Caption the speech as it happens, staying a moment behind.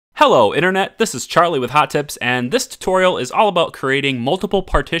Hello Internet, this is Charlie with Hot Tips, and this tutorial is all about creating multiple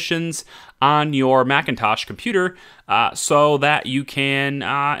partitions on your Macintosh computer so that you can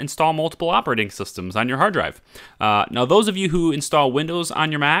install multiple operating systems on your hard drive. Now those of you who install Windows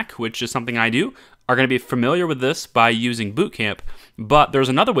on your Mac, which is something I do, are going to be familiar with this by using Boot Camp, but there's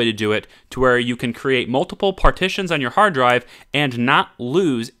another way to do it to where you can create multiple partitions on your hard drive and not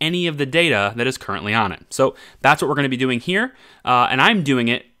lose any of the data that is currently on it. So that's what we're going to be doing here, and I'm doing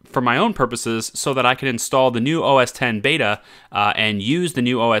it for my own purposes so that I can install the new OS X beta and use the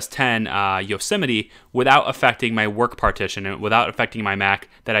new OS X Yosemite without affecting my work partition and without affecting my Mac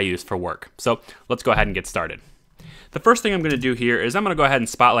that I use for work. So let's go ahead and get started. The first thing I'm going to do here is I'm going to go ahead and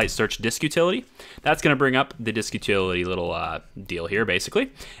spotlight search disk utility. That's going to bring up the disk utility little deal here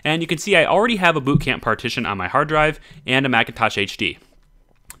basically. And you can see I already have a Boot Camp partition on my hard drive and a Macintosh HD.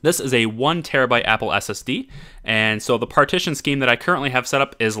 This is a 1 terabyte Apple SSD, and so the partition scheme that I currently have set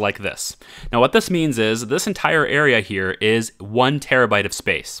up is like this. Now what this means is this entire area here is 1 terabyte of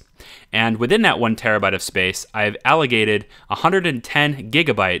space. And within that 1 terabyte of space, I've allocated 110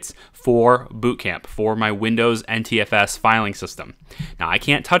 gigabytes for Boot Camp, for my Windows NTFS filing system. Now I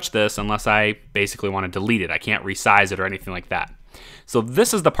can't touch this unless I basically want to delete it. I can't resize it or anything like that. So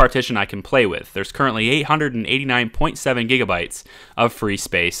this is the partition I can play with. There's currently 889.7 gigabytes of free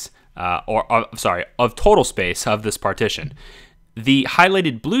space, of total space of this partition. The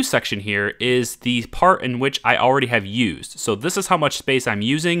highlighted blue section here is the part in which I already have used. So this is how much space I'm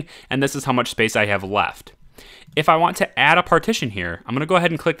using, and this is how much space I have left. If I want to add a partition here, I'm going to go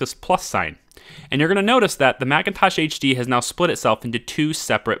ahead and click this plus sign. And you're going to notice that the Macintosh HD has now split itself into 2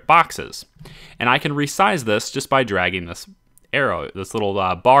 separate boxes. And I can resize this just by dragging this arrow, this little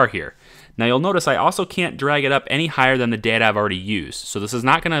bar here. Now you'll notice I also can't drag it up any higher than the data I've already used. So this is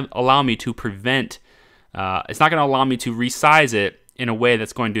not going to allow me to prevent, it's not going to allow me to resize it in a way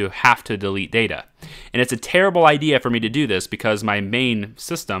that's going to have to delete data. And it's a terrible idea for me to do this because my main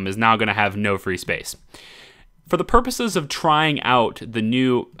system is now going to have no free space. For the purposes of trying out the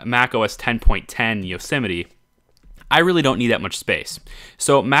new macOS 10.10 Yosemite, I really don't need that much space.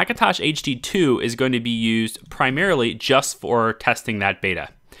 So Macintosh HD 2 is going to be used primarily just for testing that beta.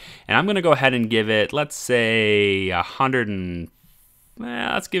 And I'm going to go ahead and give it, let's say, let's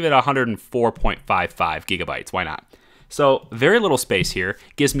give it 104.55 gigabytes. Why not? So very little space here,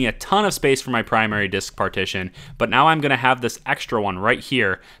 gives me a ton of space for my primary disk partition, but now I'm going to have this extra one right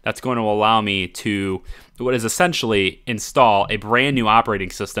here that's going to allow me to what is essentially install a brand new operating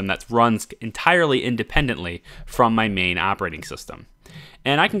system that runs entirely independently from my main operating system.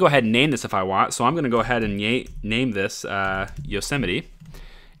 And I can go ahead and name this if I want, so I'm going to go ahead and name this Yosemite,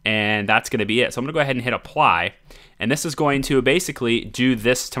 and that's going to be it. So I'm going to go ahead and hit apply, and this is going to basically do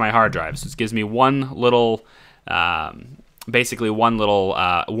this to my hard drive. So it gives me one little warning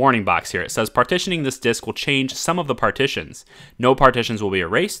box here. It says partitioning this disk will change some of the partitions. No partitions will be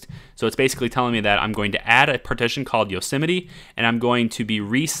erased. So it's basically telling me that I'm going to add a partition called Yosemite, and I'm going to be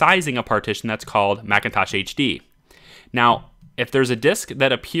resizing a partition that's called Macintosh HD. Now, if there's a disk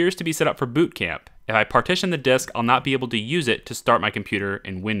that appears to be set up for Boot Camp, if I partition the disk, I'll not be able to use it to start my computer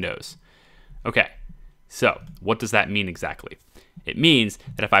in Windows. Okay, so what does that mean exactly? It means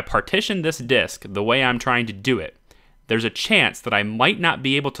that if I partition this disk the way I'm trying to do it, there's a chance that I might not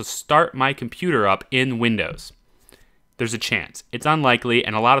be able to start my computer up in Windows. There's a chance. It's unlikely,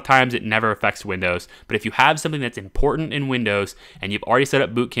 and a lot of times it never affects Windows, but if you have something that's important in Windows and you've already set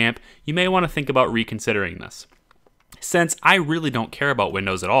up Boot Camp, you may want to think about reconsidering this. Since I really don't care about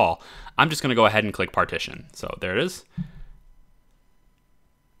Windows at all, I'm just going to go ahead and click partition. So there it is.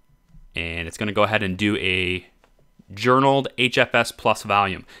 And it's going to go ahead and do a journaled HFS plus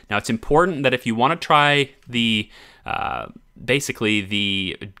volume. Now it's important that if you want to try the basically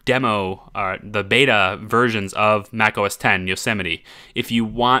the demo, the beta versions of macOS 10 Yosemite, if you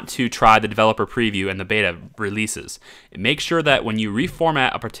want to try the developer preview and the beta releases, make sure that when you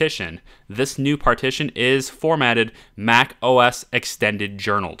reformat a partition, this new partition is formatted macOS extended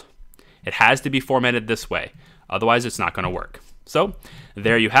journaled. It has to be formatted this way, otherwise it's not going to work. So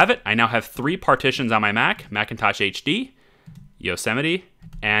there you have it. I now have 3 partitions on my Mac: Macintosh HD, Yosemite,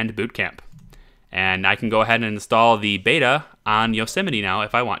 and Boot Camp. And I can go ahead and install the beta on Yosemite now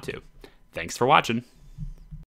if I want to. Thanks for watching.